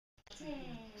birthday.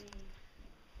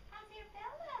 How's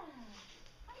Arabella?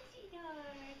 Hi,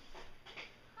 sweetheart.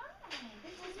 Hi,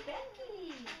 this is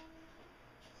Becky.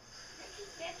 This is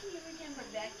Becky. You remember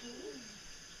Becky?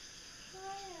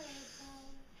 Hi, Arabella.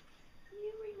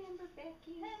 You remember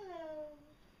Becky? Hello.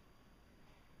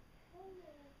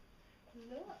 Hello.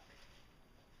 Look.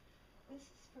 This is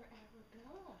for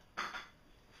Arabella.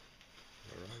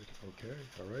 All right. Okay.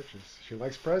 All right. She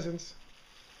likes presents.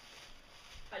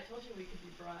 I told you we could be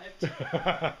bribed.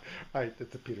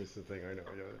 It's a Peterson thing. I know.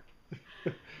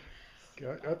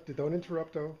 Yeah. Don't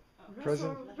interrupt though.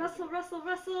 Present. Rustle, rustle,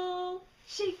 rustle.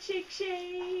 Shake, shake,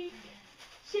 shake.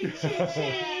 Shake, shake,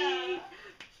 shake.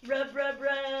 Rub, rub,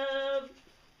 rub.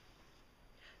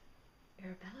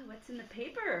 Arabella, what's in the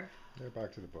paper? Yeah,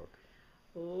 back to the book.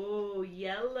 Oh,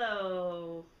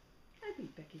 yellow. I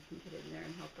think Becky can get in there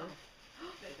and help her.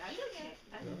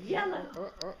 Yellow.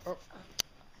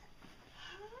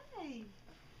 Hi.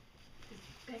 Does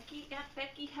Aunt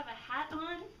Becky have a hat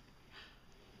on?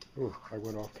 Ooh, I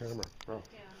went off camera. Oh.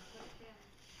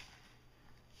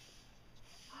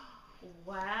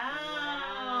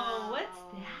 Wow. What's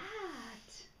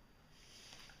that?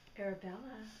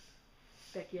 Arabella.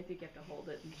 Becky, I think you have to hold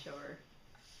it and show her.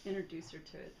 Introduce her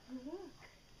to it. Look.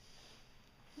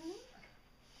 Look.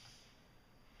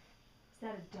 Is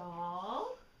that a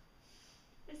doll?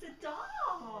 It's a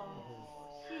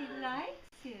doll. She likes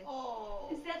it. Oh.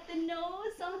 Is that the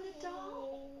nose on the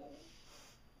doll?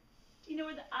 Do you know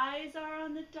where the eyes are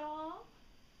on the doll?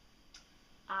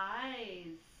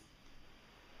 Eyes.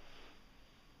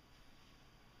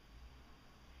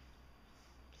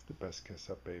 It's the best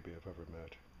kiss-up baby I've ever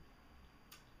met.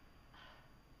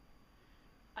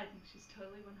 I think she's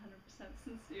totally 100%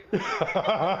 sincere.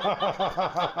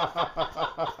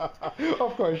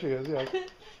 Of course she is, yes.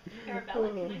 Arabella,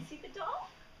 can I see the doll?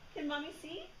 Can Mommy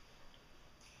see?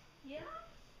 Yeah?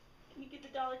 Can you get the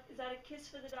doll? Is that a kiss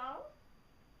for the doll?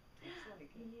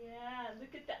 Yeah,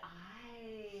 look at the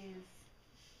eyes.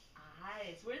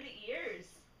 Eyes. Where are the ears?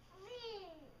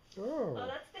 Oh, Oh,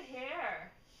 that's the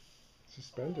hair.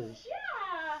 suspenders.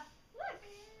 Yeah. Look.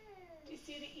 Do you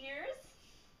see the ears?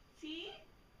 See?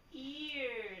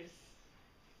 Ears.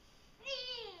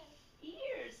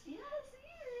 Ears. Yes,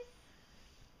 ears.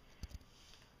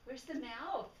 Where's the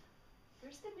mouth?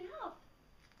 Where's the mouth?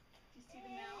 Do you see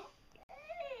the mouth?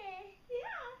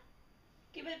 Yeah.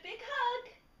 Give it a big hug.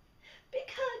 Big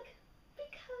hug.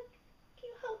 Big hug. Can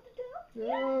you hold the doll?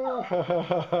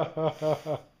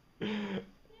 Yeah.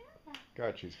 Yeah.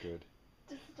 God, she's good.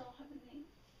 Does the doll have a name?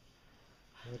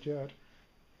 Not yet.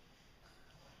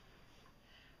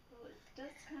 Well, it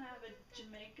does kind of have a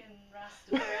Jamaican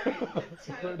Rastafarian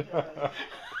So,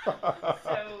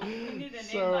 so we need a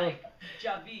name like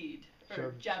Javid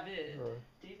or Javid.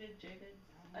 David, Javid.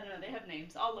 I don't know. They have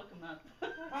names. I'll look them up.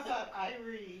 How about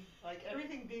Irie? Like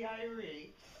everything be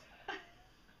Irie.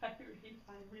 Irie.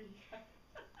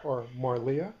 Or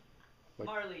Marlia. Like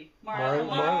Marley.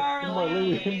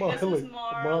 Marley. This is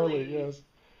Marley. Yes.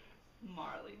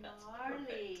 Marley. That's perfect.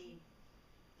 Marley.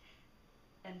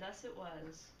 And thus it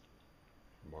was.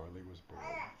 Marley was born.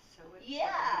 So it's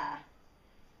Yeah.